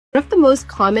One of the most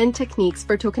common techniques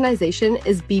for tokenization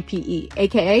is BPE,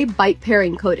 aka byte pair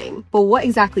encoding. But what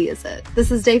exactly is it? This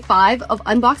is day 5 of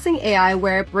Unboxing AI,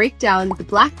 where I break down the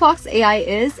black box AI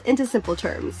is into simple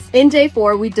terms. In day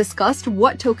 4, we discussed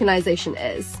what tokenization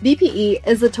is. BPE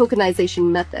is a tokenization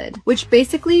method, which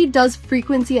basically does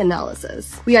frequency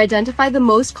analysis. We identify the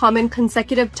most common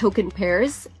consecutive token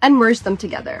pairs and merge them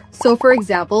together. So for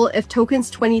example, if tokens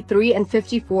 23 and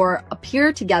 54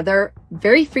 appear together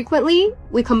very frequently,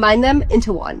 we combine them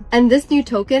into one. And this new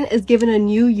token is given a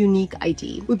new unique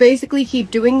ID. We basically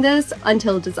keep doing this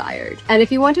until desired. And if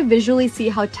you want to visually see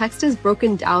how text is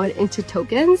broken down into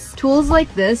tokens, tools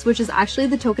like this, which is actually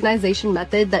the tokenization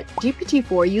method that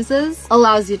GPT-4 uses,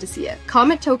 allows you to see it.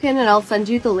 Comment token and I'll send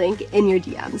you the link in your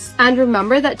DMs. And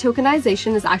remember that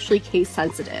tokenization is actually case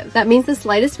sensitive. That means the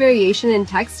slightest variation in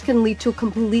text can lead to a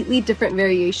completely different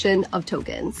variation of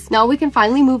tokens. Now we can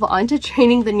finally move on to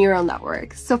training the neural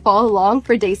network. So follow along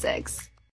for day 6.